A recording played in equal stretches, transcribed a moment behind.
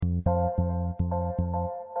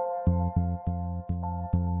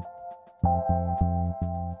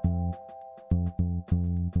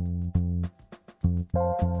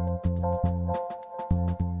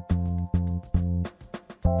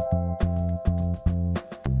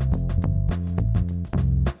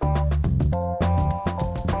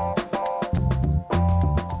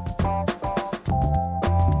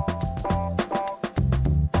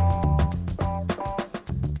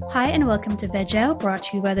and welcome to Veg Out, brought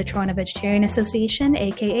to you by the Toronto Vegetarian Association,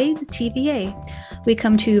 aka the TVA. We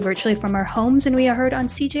come to you virtually from our homes, and we are heard on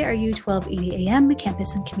CJRU 1280 AM,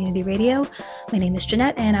 campus and community radio. My name is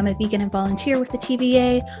Jeanette, and I'm a vegan and volunteer with the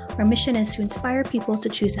TVA. Our mission is to inspire people to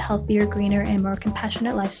choose a healthier, greener, and more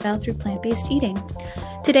compassionate lifestyle through plant-based eating.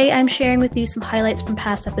 Today, I'm sharing with you some highlights from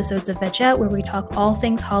past episodes of Veg Out, where we talk all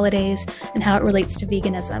things holidays and how it relates to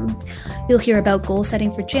veganism. You'll hear about goal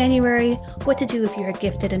setting for January, what to do if you're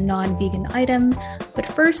gifted a non-vegan item, but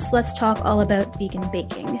first, let's talk all about vegan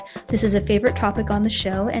baking. This is a favorite topic on the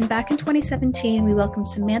show, and back in 2017, we welcomed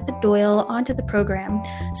Samantha Doyle onto the program.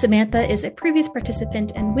 Samantha is a previous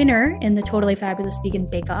participant and winner in the Totally Fabulous Vegan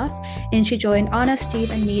Bake Off, and she joined Anna,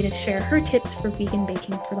 Steve, and me to share her tips for vegan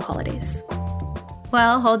baking for the holidays.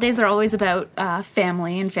 Well, holidays are always about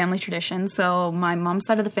family and family tradition. So my mom's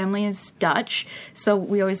side of the family is Dutch. So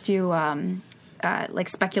we always do like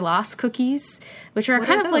speculaas cookies, which are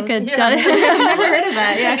kind of like a... Yeah. I've never heard of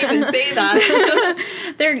that. Yeah, I can't even say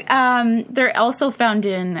that. They're also found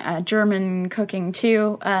in German cooking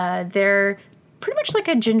too. They're pretty much like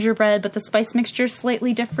a gingerbread, but the spice mixture is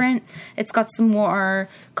slightly different. It's got some more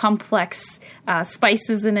complex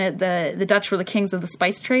spices in it. The Dutch were the kings of the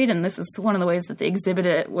spice trade, and this is one of the ways that they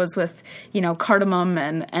exhibited it was with, cardamom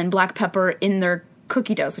and black pepper in their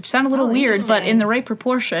cookie doughs, which sound a little weird, but in the right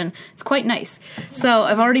proportion, it's quite nice. So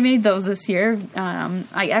I've already made those this year.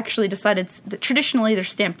 I actually decided that traditionally they're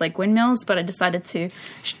stamped like windmills, but I decided to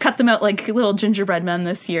cut them out like little gingerbread men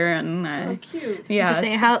this year. And cute. Yeah, just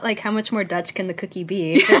saying, how much more Dutch can the cookie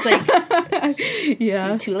be? If it's like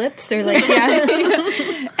yeah, tulips or like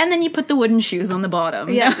and then you put the wooden shoes on the bottom.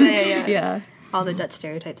 Yeah. All the Dutch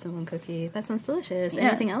stereotypes in one cookie. That sounds delicious. Yeah.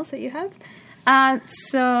 Anything else that you have?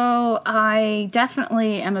 So I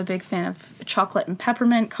definitely am a big fan of chocolate and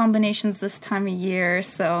peppermint combinations this time of year.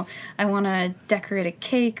 So I want to decorate a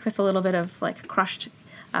cake with a little bit of like crushed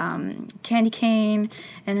candy cane.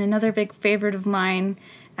 And another big favorite of mine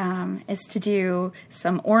is to do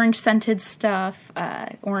some orange scented stuff.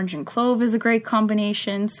 Orange and clove is a great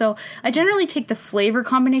combination. So I generally take the flavor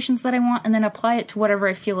combinations that I want and then apply it to whatever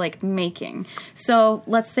I feel like making. So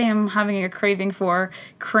let's say I'm having a craving for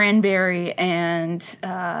cranberry and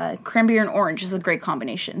orange is a great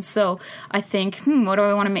combination. So I think, what do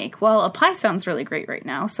I want to make? Well, a pie sounds really great right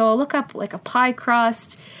now. So I'll look up like a pie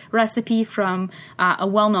crust recipe from a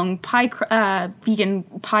well-known vegan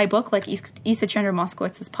pie book like Isa Chandra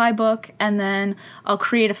Moskowitz's pie book, and then I'll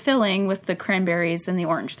create a filling with the cranberries and the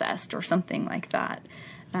orange zest or something like that.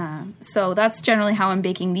 So that's generally how I'm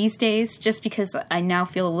baking these days, just because I now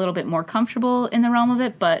feel a little bit more comfortable in the realm of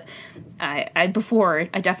it, but before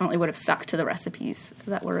I definitely would have stuck to the recipes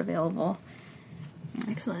that were available.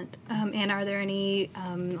 Excellent. And are there any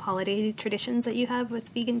holiday traditions that you have with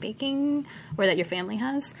vegan baking or that your family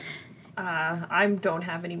has? I don't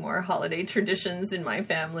have any more holiday traditions in my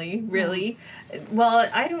family, really. Well,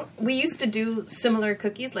 we used to do similar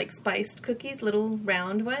cookies, like spiced cookies, little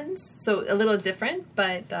round ones, so a little different,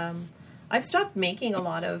 but I've stopped making a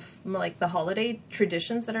lot of like the holiday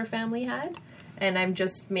traditions that our family had, and I'm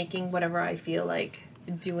just making whatever I feel like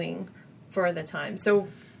doing for the time. So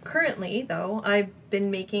currently, though, I've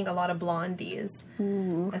been making a lot of blondies.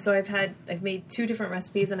 Ooh. So I've made 2 different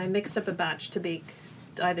recipes, and I mixed up a batch to bake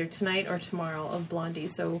either tonight or tomorrow of blondie.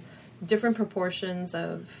 So different proportions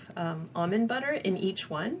of almond butter in each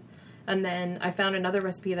one. And then I found another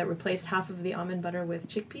recipe that replaced half of the almond butter with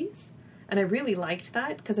chickpeas. And I really liked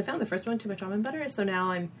that because I found the first one too much almond butter. So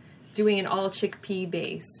now I'm doing an all chickpea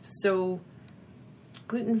based. So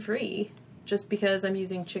gluten-free, just because I'm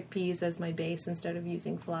using chickpeas as my base instead of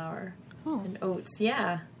using flour and oats.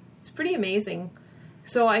 Yeah, it's pretty amazing.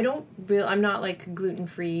 So I'm not like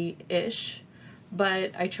gluten-free-ish,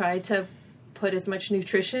 but I try to put as much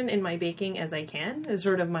nutrition in my baking as I can, is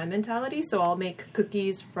sort of my mentality. So I'll make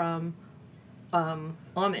cookies from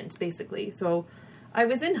almonds, basically. So I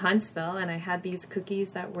was in Huntsville, and I had these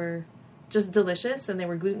cookies that were just delicious, and they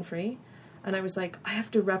were gluten-free. And I was like, I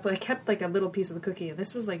have to I kept like a little piece of the cookie, and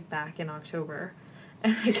this was like back in October.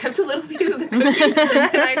 And I kept a little piece of the cookie,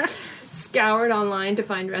 and I scoured online to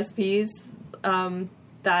find recipes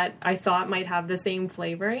that I thought might have the same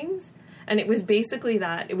flavorings. And it was basically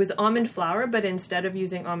that. It was almond flour, but instead of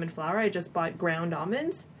using almond flour, I just bought ground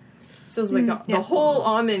almonds. So it's like the whole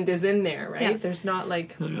almond is in there, right? Yeah. There's not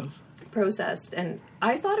like processed. And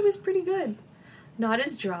I thought it was pretty good. Not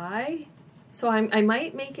as dry. So I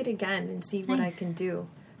might make it again and see what I can do.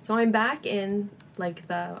 So I'm back in like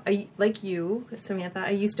like you, Samantha,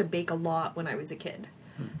 I used to bake a lot when I was a kid.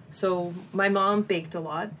 So my mom baked a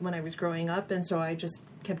lot when I was growing up, and so I just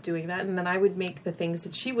kept doing that. And then I would make the things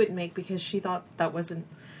that she wouldn't make because she thought that wasn't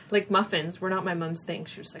like muffins were not my mom's thing.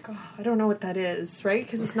 She was like, oh, I don't know what that is, right?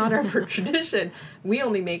 Because it's not our tradition. We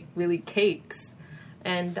only make really cakes.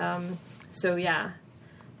 And so, yeah,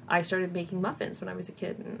 I started making muffins when I was a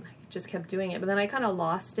kid, and I just kept doing it. But then I kind of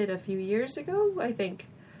lost it a few years ago, I think.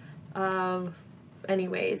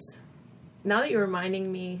 Anyways, now that you're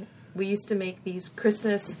reminding me, we used to make these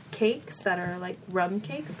Christmas cakes that are like rum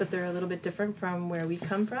cakes, but they're a little bit different from where we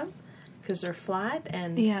come from because they're flat.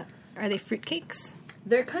 And Yeah. Are they fruit cakes?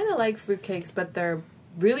 they're kind of like fruit cakes, but they're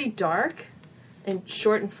really dark and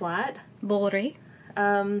short and flat. Boré.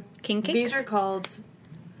 King cakes? These are called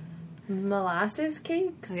molasses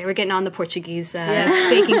cakes. Okay, we're getting on the Portuguese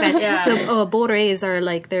baking bed. Yeah. So borés are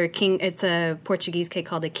like their king. It's a Portuguese cake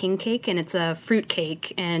called a king cake, and it's a fruit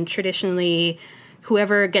cake. And traditionally,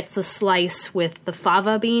 whoever gets the slice with the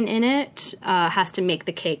fava bean in it has to make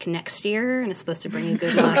the cake next year, and it's supposed to bring you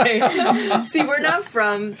good luck. Okay. See, we're not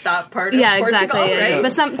from that part of Portugal, exactly. right? Yeah.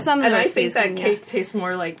 But some of the And I think recipes, that cake tastes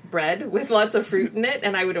more like bread with lots of fruit in it,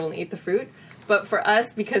 and I would only eat the fruit. But for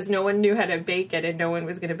us, because no one knew how to bake it and no one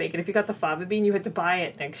was going to bake it, if you got the fava bean, you had to buy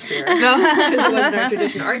it next year. Because it wasn't our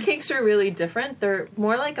tradition. Our cakes are really different. They're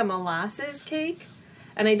more like a molasses cake.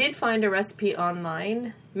 And I did find a recipe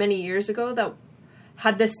online many years ago that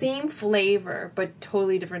had the same flavor but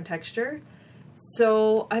totally different texture.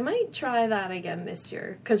 So I might try that again this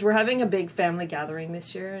year. Because we're having a big family gathering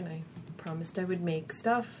this year, and I promised I would make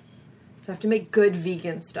stuff. So I have to make good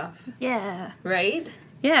vegan stuff. Yeah. Right?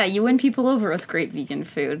 Yeah, you win people over with great vegan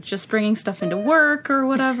food. Just bringing stuff into work or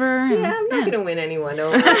whatever. Yeah, I'm not going to win anyone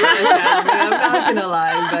over. I'm not going to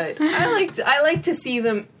lie, but I like to see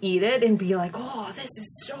them eat it and be like, oh, this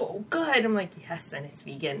is so good. I'm like, yes, and it's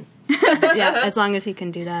vegan. Yeah, as long as you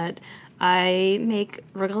can do that. I make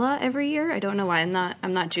rugelach every year. I don't know why.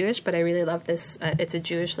 I'm not Jewish, but I really love this. It's a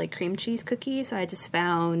Jewish like cream cheese cookie. So I just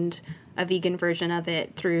found a vegan version of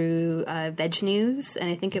it through Veg News, and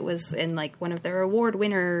I think it was in like one of their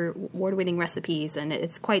award-winning recipes. And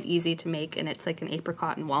it's quite easy to make, and it's like an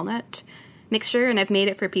apricot and walnut mixture. And I've made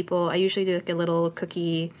it for people. I usually do like a little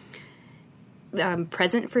cookie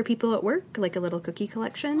present for people at work, like a little cookie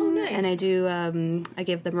collection. Oh, nice. And I do. I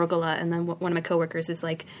give them rugelach, and then one of my coworkers is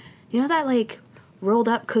like, you know that like rolled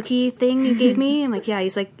up cookie thing you gave me? I'm like, yeah.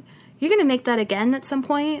 He's like, you're going to make that again at some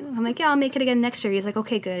point? I'm like, yeah, I'll make it again next year. He's like,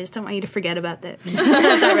 okay, good. I just don't want you to forget about that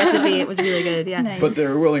recipe. It was really good, yeah. Nice. But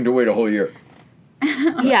they're willing to wait a whole year.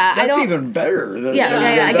 Yeah, That's even better. I They're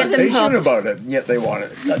get them patient hooked. about it, and yet they want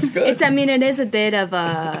it. That's good. It is a bit of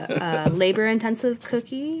a labor-intensive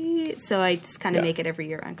cookie, so I just kind of make it every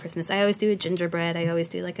year on Christmas. I always do a gingerbread. I always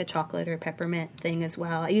do like a chocolate or peppermint thing as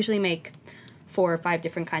well. I usually make 4 or 5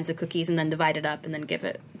 different kinds of cookies and then divide it up and then give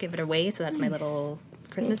it away. So that's my little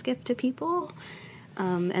Christmas gift to people.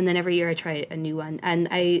 And then every year I try a new one. And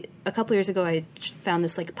a couple years ago I found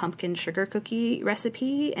this like pumpkin sugar cookie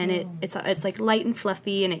recipe, and it's like light and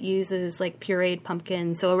fluffy, and it uses like pureed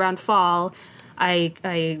pumpkin. So around fall,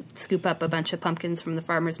 I scoop up a bunch of pumpkins from the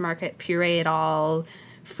farmer's market, puree it all,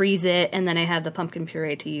 freeze it, and then I have the pumpkin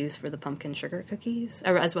puree to use for the pumpkin sugar cookies,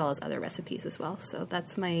 as well as other recipes as well. So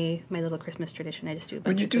that's my little Christmas tradition. I just do a bunch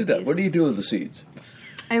When you of do cookies. that, what do you do with the seeds?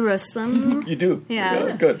 I roast them. You do?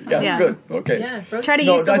 Yeah. Good. Yeah, good. Okay. Yeah, roast Try to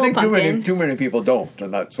No, use the I whole think pumpkin. too many people don't,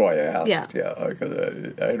 and that's why I asked. Yeah.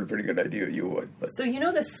 Because I had a pretty good idea you would. But. So you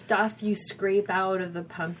know the stuff you scrape out of the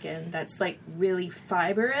pumpkin that's like really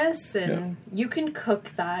fibrous, and you can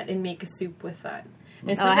cook that and make a soup with that.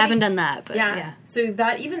 And I haven't done that, but yeah. So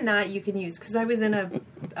that you can use, because I was in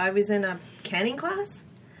a canning class,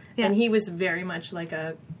 Yeah. and he was very much like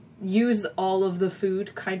a use all of the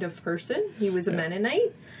food kind of person. He was a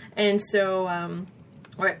Mennonite, and so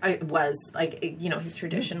or it was like, you know, his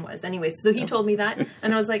tradition was anyways. So he told me that,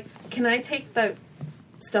 and I was like, can I take the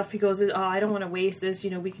stuff? He goes, oh, I don't want to waste this,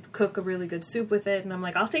 you know, we could cook a really good soup with it. And I'm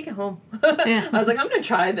like, I'll take it home. I was like, I'm gonna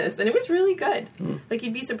try this, and it was really good. Like,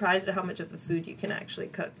 you'd be surprised at how much of the food you can actually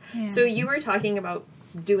cook. So you were talking about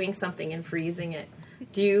doing something and freezing it.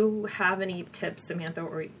 Do you have any tips, Samantha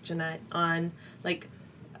or Jeanette, on like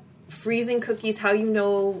freezing cookies? How you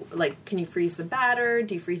know, like, can you freeze the batter?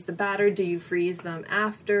 Do you freeze the batter? Do you freeze them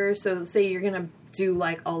after? So say you're gonna do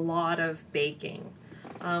like a lot of baking.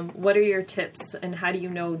 What are your tips, and how do you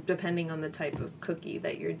know, depending on the type of cookie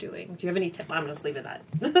that you're doing? Do you have any tips? I'm going to just leave it at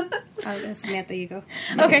that. Samantha, you go.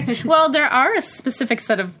 Okay, well, there are a specific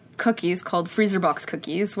set of cookies called freezer box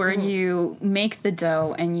cookies where you make the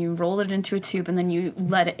dough and you roll it into a tube and then you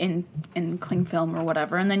let it in cling film or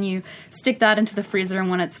whatever, and then you stick that into the freezer,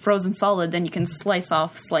 and when it's frozen solid, then you can slice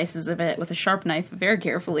off slices of it with a sharp knife very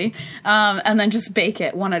carefully, and then just bake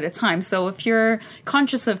it one at a time. So if you're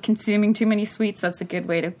conscious of consuming too many sweets, that's a good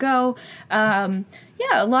way to go.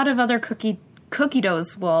 Yeah, a lot of other cookie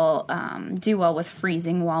doughs will do well with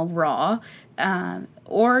freezing while raw,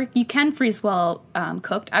 or you can freeze while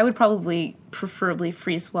cooked. I would preferably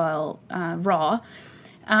freeze while raw.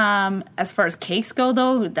 As far as cakes go,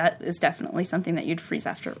 though, that is definitely something that you'd freeze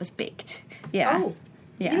after it was baked. Yeah. Oh,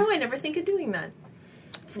 yeah. You know, I never think of doing that.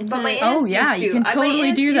 But my Oh, aunts yeah, used to. you can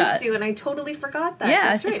totally do that. And I totally forgot that. Yeah,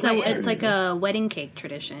 That's right. It's like a wedding cake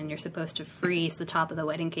tradition. You're supposed to freeze the top of the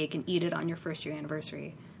wedding cake and eat it on your first year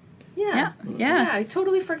anniversary. Yeah. Yeah. I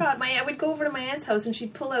totally forgot. I would go over to my aunt's house and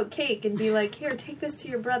she'd pull out cake and be like, "Here, take this to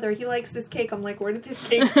your brother. He likes this cake." I'm like, "Where did this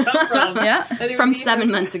cake come from?" Yeah. From 7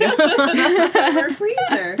 months ago. In our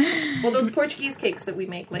freezer. Well, those Portuguese cakes that we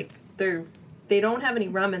make, like they don't have any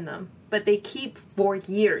rum in them, but they keep for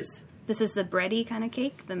years. This is the bready kind of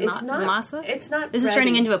cake, the It's not masa. It's not. This is bready.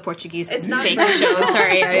 turning into a Portuguese It's not baking bready.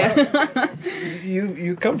 show. Sorry.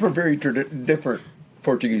 You come from very different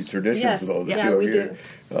Portuguese traditions, Yes. though. The Yeah, two of we you.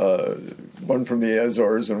 One from the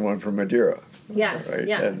Azores and one from Madeira. Yeah, Right?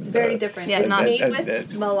 yeah, And, it's very different. yeah, it's not- made and- with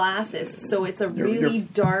and- molasses, so it's a You're- really you're-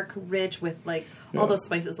 dark, rich with like all those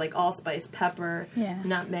spices, like allspice, pepper, Yeah.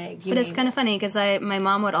 nutmeg. But it's kind of funny because my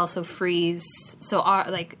mom would also freeze. So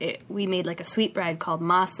we made like a sweetbread called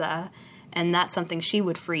masa, and that's something she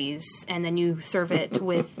would freeze, and then you serve it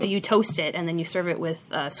with you toast it, and then you serve it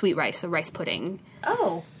with sweet rice, so rice pudding.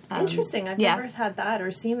 Oh, interesting. I've yeah. never had that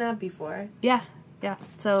or seen that before. Yeah. Yeah.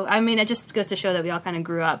 So, I mean, it just goes to show that we all kind of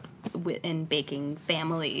grew up in baking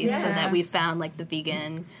families, so Yeah. that we found, like, the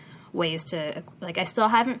vegan ways to, like, I still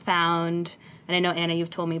haven't found, and I know, Anna,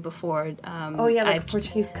 you've told me before. Oh yeah, like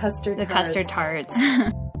Portuguese custard. the tarts. custard tarts.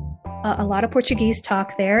 A lot of Portuguese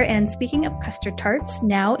talk there. And speaking of custard tarts,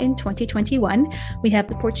 now in 2021, we have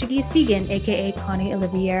the Portuguese vegan, aka Connie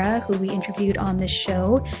Oliveira, who we interviewed on this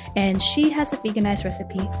show, and she has a veganized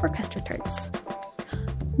recipe for custard tarts.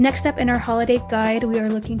 Next up in our holiday guide, we are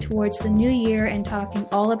looking towards the new year and talking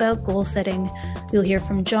all about goal setting. You'll hear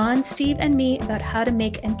from John, Steve, and me about how to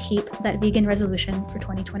make and keep that vegan resolution for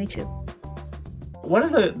 2022. One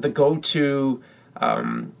of the go-to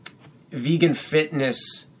vegan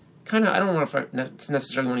fitness kind of, I don't know if I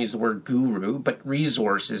necessarily want to use the word guru, but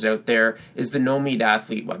resources out there is the No Meat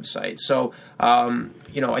Athlete website. So,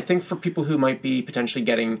 I think for people who might be potentially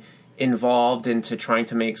getting involved into trying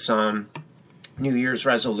to make some New Year's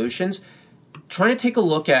resolutions, trying to take a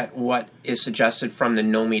look at what is suggested from the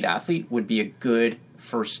No Meat Athlete would be a good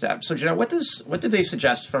first step. So, Jeanette, what do they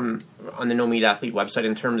suggest on the No Meat Athlete website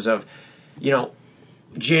in terms of,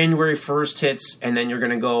 January 1st hits, and then you're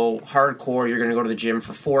going to go hardcore. You're going to go to the gym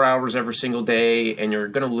for 4 hours every single day, and you're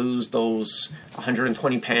going to lose those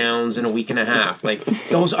 120 pounds in a week and a half. Like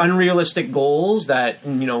those unrealistic goals that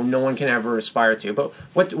no one can ever aspire to. But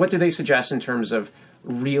what do they suggest in terms of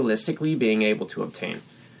realistically being able to obtain?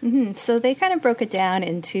 Mm-hmm. So they kind of broke it down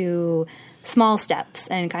into small steps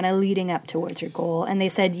and kind of leading up towards your goal. And they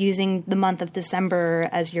said using the month of December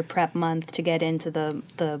as your prep month to get into the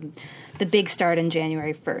big start in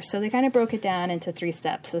January 1st. So they kind of broke it down into 3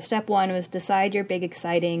 steps. So step 1 was decide your big,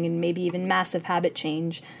 exciting, and maybe even massive habit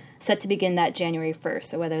change set to begin that January 1st.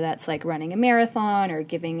 So whether that's like running a marathon or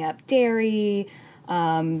giving up dairy,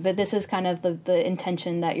 but this is kind of the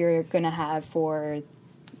intention that you're going to have for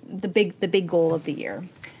the big goal of the year.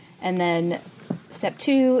 And then step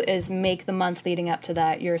 2 is make the month leading up to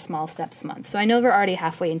that your small steps month. So I know we're already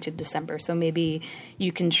halfway into December, so maybe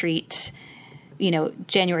you can treat,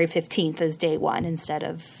 January 15th as day 1 instead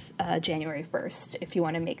of January 1st if you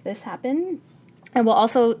want to make this happen. And we'll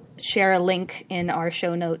also share a link in our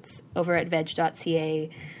show notes over at veg.ca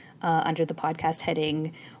under the podcast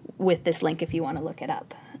heading with this link if you want to look it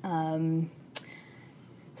up.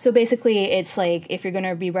 So basically, it's like if you're going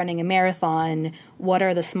to be running a marathon, what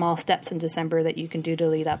are the small steps in December that you can do to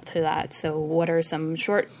lead up to that? So what are some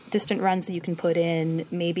short, distant runs that you can put in?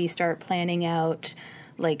 Maybe start planning out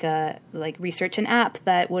like research an app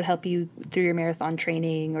that would help you through your marathon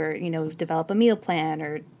training, or develop a meal plan,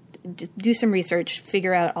 or just do some research,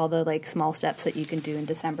 figure out all the small steps that you can do in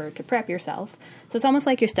December to prep yourself. So it's almost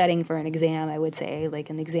like you're studying for an exam, I would say, like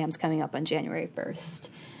an exam's coming up on January 1st.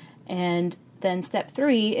 And then step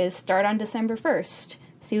 3 is start on December 1st.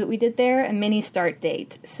 See what we did there? A mini start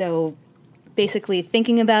date. So basically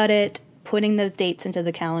thinking about it, putting the dates into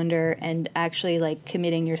the calendar, and actually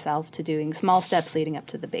committing yourself to doing small steps leading up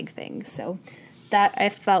to the big things. So that I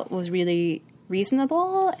felt was really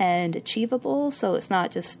reasonable and achievable. So it's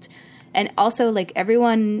not just, and also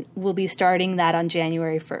everyone will be starting that on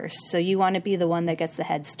January 1st. So you want to be the one that gets the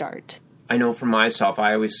head start. I know for myself,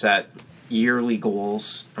 I always set yearly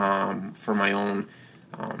goals for my own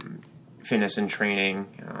fitness and training,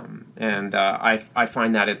 and I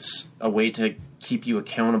find that it's a way to keep you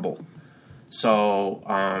accountable. So,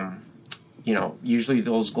 usually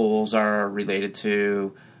those goals are related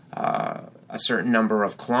to a certain number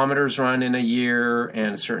of kilometers run in a year,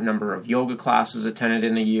 and a certain number of yoga classes attended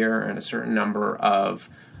in a year, and a certain number of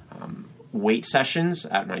weight sessions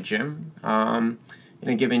at my gym in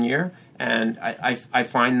a given year. And I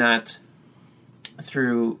find that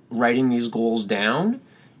through writing these goals down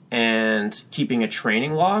and keeping a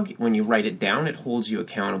training log, when you write it down, it holds you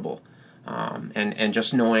accountable. And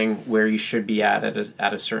just knowing where you should be at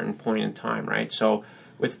a certain point in time, right? So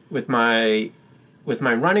with my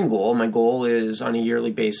running goal, my goal is on a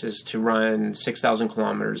yearly basis to run 6,000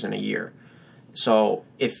 kilometers in a year. So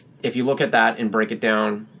if you look at that and break it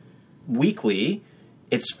down weekly,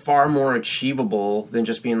 it's far more achievable than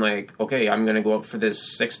just being like, okay, I'm going to go up for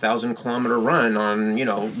this 6,000 kilometer run on,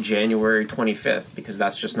 January 25th, because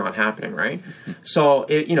that's just not happening, right? So,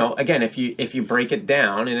 again, if you break it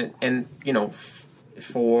down and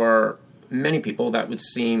for many people that would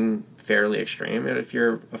seem fairly extreme. And if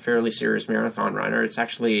you're a fairly serious marathon runner, it's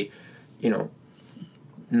actually,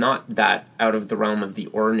 not that out of the realm of the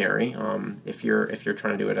ordinary. If you're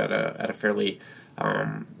trying to do it at a fairly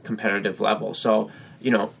competitive level. So,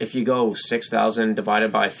 if you go 6,000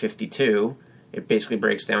 divided by 52, it basically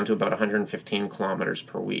breaks down to about 115 kilometers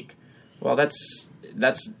per week. Well, that's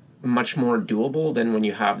much more doable than when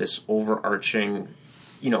you have this overarching,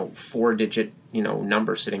 4-digit,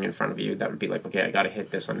 number sitting in front of you. That would be like, okay, I got to hit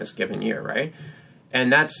this on this given year, right?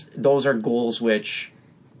 And those are goals which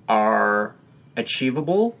are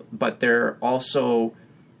achievable, but they're also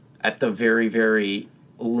at the very, very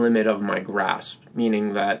limit of my grasp,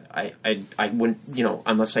 meaning that I wouldn't,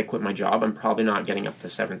 unless I quit my job, I'm probably not getting up to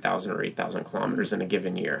 7,000 or 8,000 kilometers in a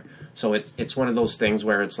given year. So it's one of those things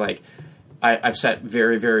where it's like I've set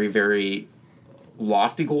very, very, very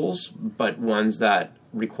lofty goals, but ones that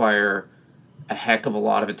require a heck of a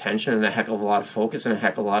lot of attention and a heck of a lot of focus and a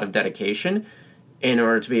heck of a lot of dedication in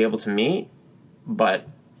order to be able to meet. But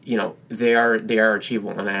they are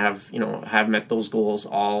achievable, and I have met those goals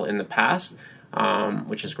all in the past.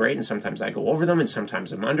 Which is great, and sometimes I go over them, and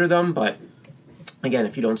sometimes I'm under them. But again,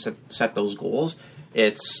 if you don't set those goals,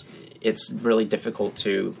 it's really difficult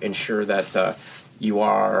to ensure that you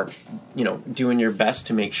are, doing your best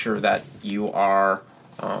to make sure that you are,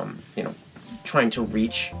 trying to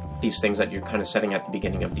reach these things that you're kind of setting at the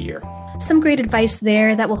beginning of the year. Some great advice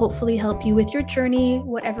there that will hopefully help you with your journey,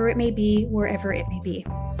 whatever it may be, wherever it may be.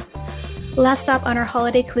 Last stop on our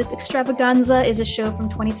holiday clip extravaganza is a show from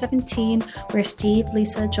 2017 where Steve,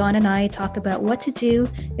 Lisa, John, and I talk about what to do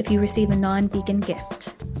if you receive a non-vegan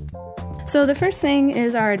gift. So the first thing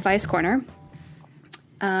is our advice corner.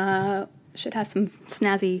 Should have some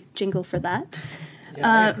snazzy jingle for that. Yeah,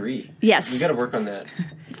 I agree. Yes. You got to work on that.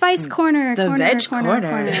 Advice corner. The Veg Corner.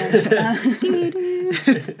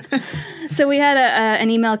 So we had an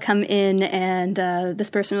email come in, and this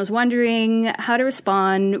person was wondering how to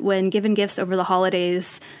respond when given gifts over the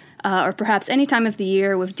holidays, or perhaps any time of the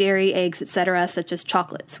year with dairy, eggs, etc., such as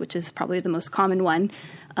chocolates, which is probably the most common one.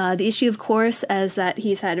 The issue, of course, is that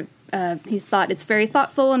he thought it's very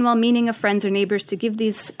thoughtful and well-meaning of friends or neighbors to give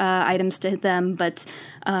these items to them, but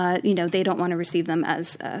they don't want to receive them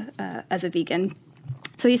as a vegan.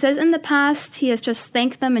 So he says in the past he has just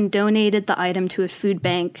thanked them and donated the item to a food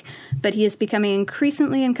bank, but he is becoming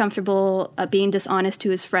increasingly uncomfortable being dishonest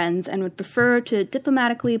to his friends and would prefer to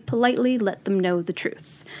diplomatically, politely let them know the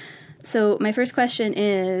truth. So my first question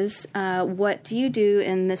is, what do you do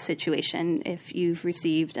in this situation if you've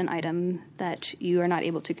received an item that you are not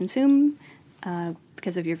able to consume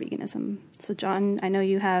because of your veganism? So John, I know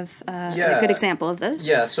you have a good example of this.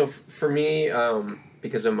 Yeah, so for me,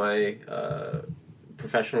 because of my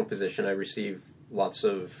professional position, I receive lots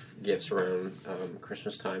of gifts around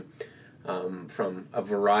Christmas time from a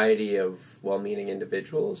variety of well-meaning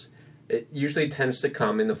individuals. It usually tends to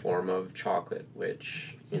come in the form of chocolate,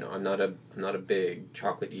 which I'm not a big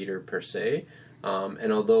chocolate eater per se.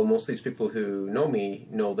 And although most of these people who know me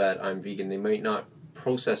know that I'm vegan, they might not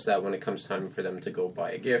process that when it comes time for them to go buy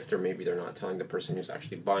a gift, or maybe they're not telling the person who's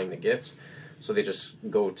actually buying the gifts. So they just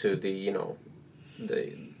go to the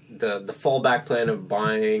fallback plan of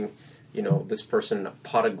buying, this person a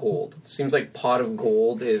pot of gold. Seems like pot of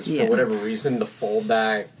gold is, for whatever reason, the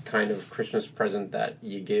fallback kind of Christmas present that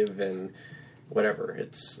you give, and whatever.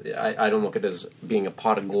 I don't look at it as being a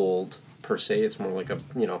pot of gold per se. It's more like a,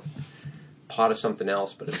 pot of something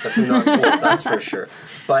else, but it's definitely not gold, that's for sure.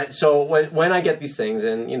 But so when I get these things,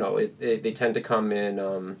 and, they tend to come in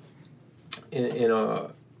a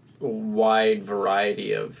wide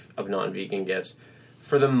variety of non-vegan gifts.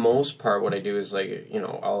 for the most part, what I do is like, you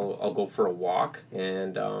know, I'll go for a walk,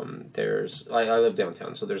 and I live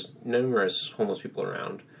downtown, so there's numerous homeless people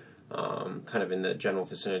around, kind of in the general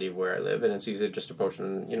vicinity of where I live, and it's easy to just approach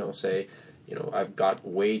them, you know, say, you know, I've got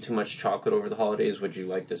way too much chocolate over the holidays. Would you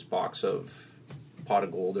like this box of pot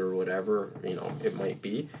of gold or whatever, you know, it might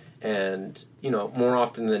be. And, you know, more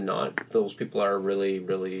often than not, those people are really,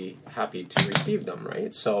 really happy to receive them,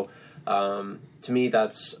 right? So, to me,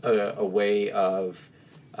 that's a way of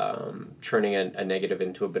turning a negative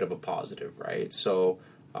into a bit of a positive, right? So,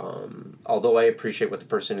 although I appreciate what the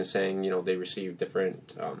person is saying, you know, they receive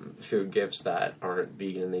different food gifts that aren't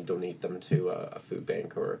vegan and they donate them to a food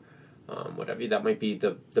bank or whatever, that might be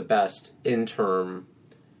the best interim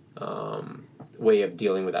way of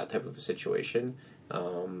dealing with that type of a situation.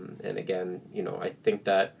 And again, you know, I think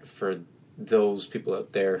that for those people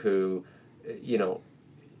out there who, you know,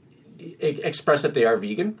 express that they are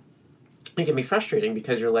vegan, it can be frustrating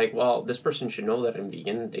because you're like, well, this person should know that I'm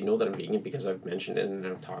vegan. They know that I'm vegan because I've mentioned it and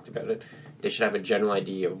I've talked about it. They should have a general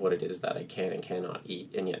idea of what it is that I can and cannot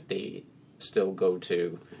eat, and yet they still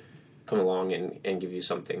come along and give you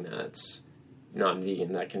something that's not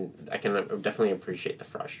vegan. I can definitely appreciate the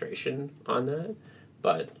frustration on that.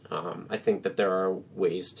 But I think that there are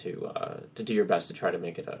ways to do your best to try to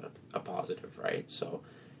make it a positive, right? So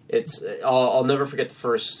I'll never forget the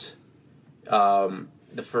first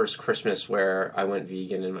Christmas where I went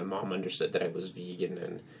vegan and my mom understood that I was vegan,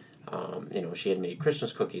 and you know, she had made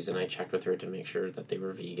Christmas cookies, and I checked with her to make sure that they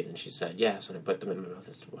were vegan, and she said yes, and I put them in my mouth.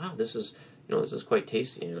 I said, wow, this is quite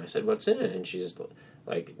tasty. And I said, what's in it? And she's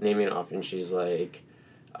like naming it off, and she's like,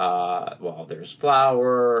 well, there's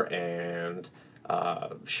flour and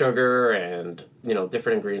sugar and, you know,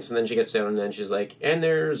 different ingredients. And then she gets down and then she's like, and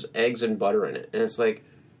there's eggs and butter in it. And it's like,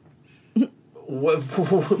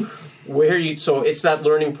 where you, so it's that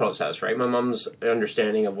learning process, right? My mom's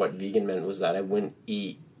understanding of what vegan meant was that I wouldn't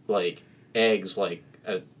eat like eggs, like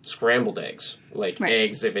scrambled eggs, like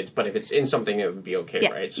eggs, if it's in something, it would be okay,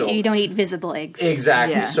 right? So you don't eat visible eggs.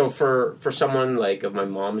 Exactly. Yeah. So for someone like of my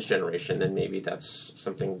mom's generation, then maybe that's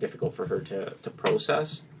something difficult for her to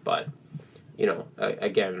process. But, you know,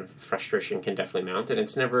 again, frustration can definitely mount, and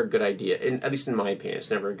it's never a good idea, at least in my opinion,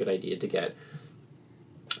 it's never a good idea to get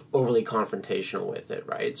overly confrontational with it,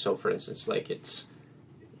 right? So, for instance, like, it's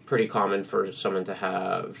pretty common for someone to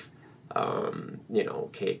have, you know,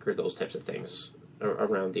 cake or those types of things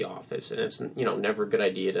around the office, and it's, you know, never a good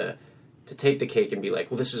idea to take the cake and be like,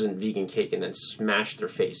 well, this isn't vegan cake, and then smash their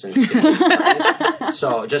face into the cake, right?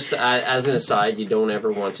 So just as an aside, you don't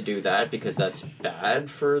ever want to do that because that's bad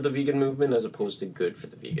for the vegan movement as opposed to good for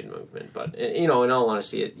the vegan movement. But, you know, in all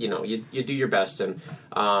honesty, you know, you do your best, and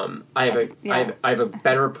I have a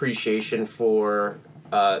better appreciation for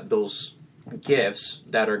those gifts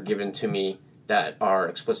that are given to me that are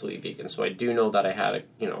explicitly vegan. So I do know that I had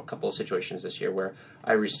a couple of situations this year where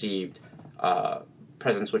I received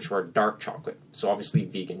presents which were dark chocolate, so obviously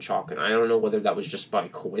vegan chocolate. I don't know whether that was just by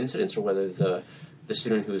coincidence or whether the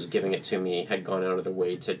student who was giving it to me had gone out of their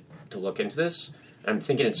way to look into this. I'm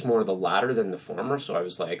thinking it's more the latter than the former, so I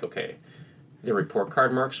was like, okay, the report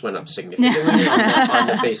card marks went up significantly on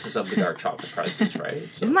the basis of the dark chocolate presents, right?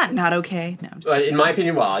 So, isn't that not okay? No, I'm just in my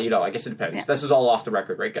opinion, well, you know, I guess it depends. Yeah. This is all off the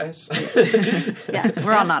record, right, guys? Yeah,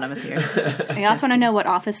 we're all anonymous here. I also want to know what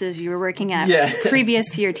offices you were working at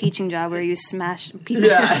previous to your teaching job where you smashing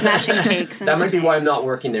cakes. And that might be why I'm not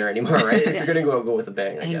working there anymore, right? If you're going to go with a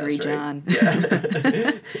bang, I Angry guess, John. Right?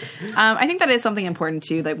 Yeah. I think that is something important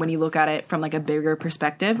too. Like when you look at it from like a bigger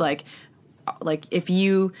perspective, like if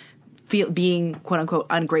you feel being quote unquote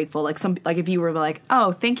ungrateful, like if you were like,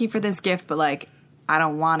 oh, thank you for this gift, but like I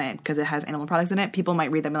don't want it because it has animal products in it, people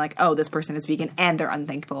might read them and like, oh, this person is vegan and they're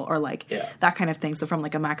unthankful, or like that kind of thing. So from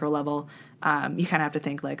like a macro level, you kind of have to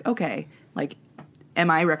think like, okay, like,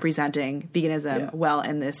 am I representing veganism well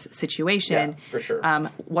in this situation? Yeah, for sure.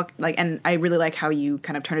 And I really like how you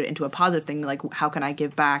kind of turn it into a positive thing. Like, how can I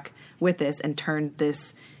give back with this and turn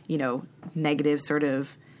this, you know, negative sort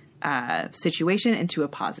of situation into a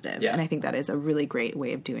positive. And I think that is a really great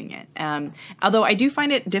way of doing it. Although I do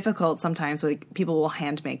find it difficult sometimes, like people will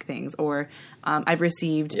hand make things, or I've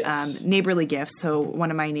received neighborly gifts. So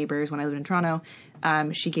one of my neighbors, when I lived in Toronto,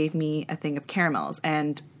 she gave me a thing of caramels,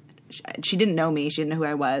 and she didn't know me. She didn't know who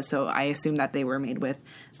I was. So I assumed that they were made with,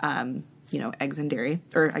 you know, eggs and dairy,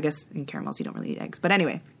 or I guess in caramels you don't really eat eggs. But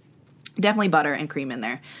anyway, definitely butter and cream in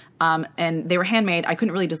there. And they were handmade. I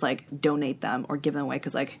couldn't really just like donate them or give them away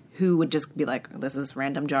because like who would just be like, this is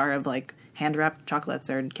random jar of like hand wrapped chocolates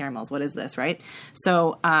or caramels. What is this, right?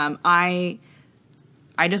 So I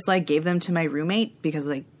just like gave them to my roommate because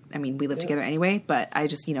like I mean, we live together anyway, but I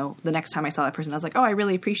just, the next time I saw that person, I was like, oh, I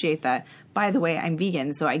really appreciate that. By the way, I'm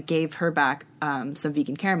vegan. So I gave her back some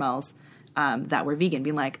vegan caramels that were vegan,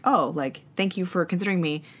 being like, oh, like, thank you for considering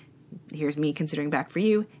me. Here's me considering back for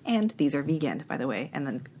you. And these are vegan, by the way. And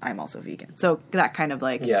then I'm also vegan. So that kind of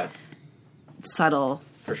like subtle.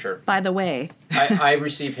 For sure. By the way. I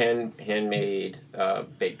receive handmade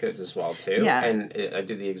baked goods as well, too. Yeah. And I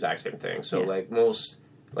do the exact same thing. So, like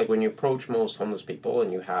when you approach most homeless people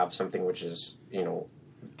and you have something which is,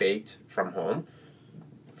 baked from home,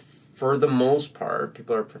 for the most part,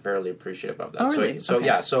 people are fairly appreciative of that. Oh, really? So,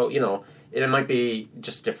 Okay. it might be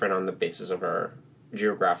just different on the basis of our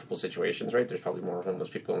geographical situations, right? There's probably more homeless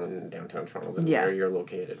people in downtown Toronto than where you're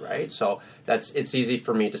located, right? So it's easy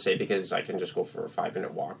for me to say because I can just go for a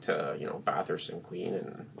 5-minute walk to Bathurst and Queen,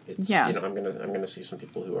 and it's I'm gonna see some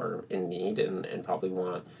people who are in need and probably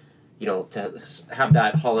want to have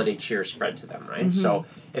that holiday cheer spread to them, right? Mm-hmm. So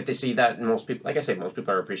if they see that, most people, like I say, most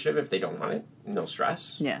people are appreciative. If they don't want it, no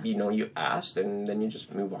stress. Yeah. You asked, and then you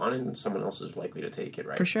just move on, and someone else is likely to take it,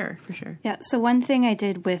 right? For sure. Yeah. So one thing I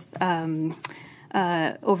did with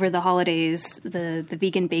over the holidays, the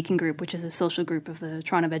vegan baking group, which is a social group of the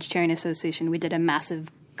Toronto Vegetarian Association, we did a massive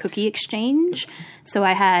cookie exchange. So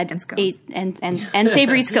I had 8 and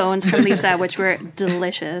savory scones from Lisa, which were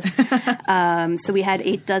delicious. So we had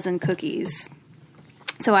 8 dozen cookies.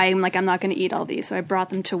 So I'm not going to eat all these. So I brought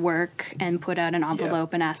them to work and put out an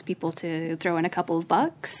envelope and asked people to throw in a couple of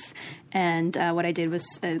bucks. And what I did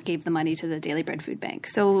was gave the money to the Daily Bread Food Bank.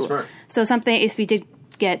 So something, if we did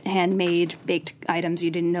get handmade baked items,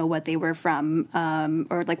 you didn't know what they were from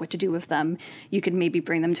or like what to do with them, you could maybe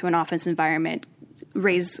bring them to an office environment,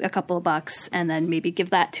 raise a couple of bucks, and then maybe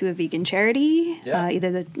give that to a vegan charity,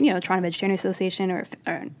 either the Toronto Vegetarian Association or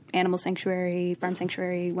Animal Sanctuary, Farm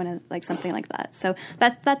Sanctuary, like something like that. So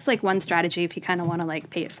that's like one strategy if you kind of want to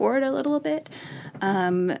like pay it forward a little bit.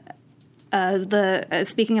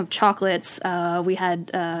 Speaking of chocolates, we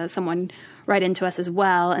had someone write into us as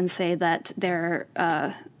well and say that their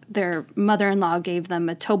mother-in-law gave them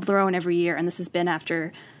a Toblerone every year, and this has been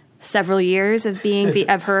after several years of being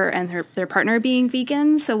of her and their partner being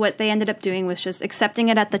vegan. So what they ended up doing was just accepting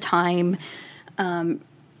it at the time,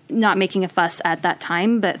 not making a fuss at that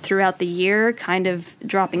time, but throughout the year kind of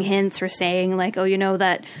dropping hints or saying like, oh,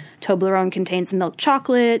 that Toblerone contains milk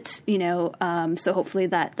chocolate, so hopefully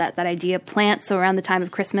that idea plants. So around the time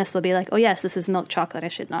of Christmas, they'll be like, oh yes, this is milk chocolate. I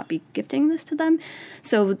should not be gifting this to them.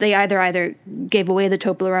 So they either gave away the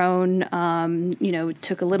Toblerone,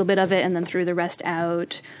 took a little bit of it and then threw the rest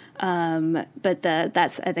out. But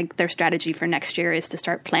that's, I think, their strategy for next year is to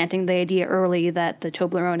start planting the idea early that the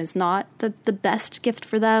Toblerone is not the best gift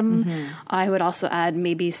for them. Mm-hmm. I would also add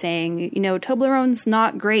maybe saying, Toblerone's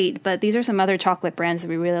not great, but these are some other chocolate brands that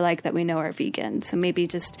we really like that we know are vegan. So maybe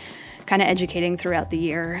just kind of educating throughout the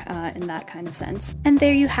year in that kind of sense. And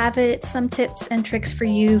there you have it, some tips and tricks for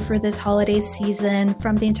you for this holiday season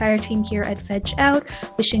from the entire team here at Veg Out,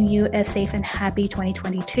 wishing you a safe and happy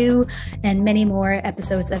 2022 and many more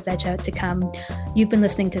episodes of Veg Out to come. You've been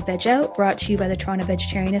listening to Veg Out, brought to you by the Toronto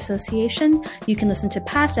Vegetarian Association. You can listen to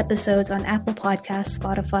past episodes on Apple Podcasts,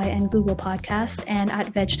 Spotify, and Google Podcasts, and at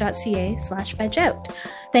veg.ca/vegout.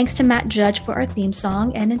 Thanks to Matt Judge for our theme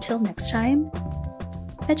song, and until next time,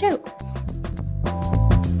 Veg Out.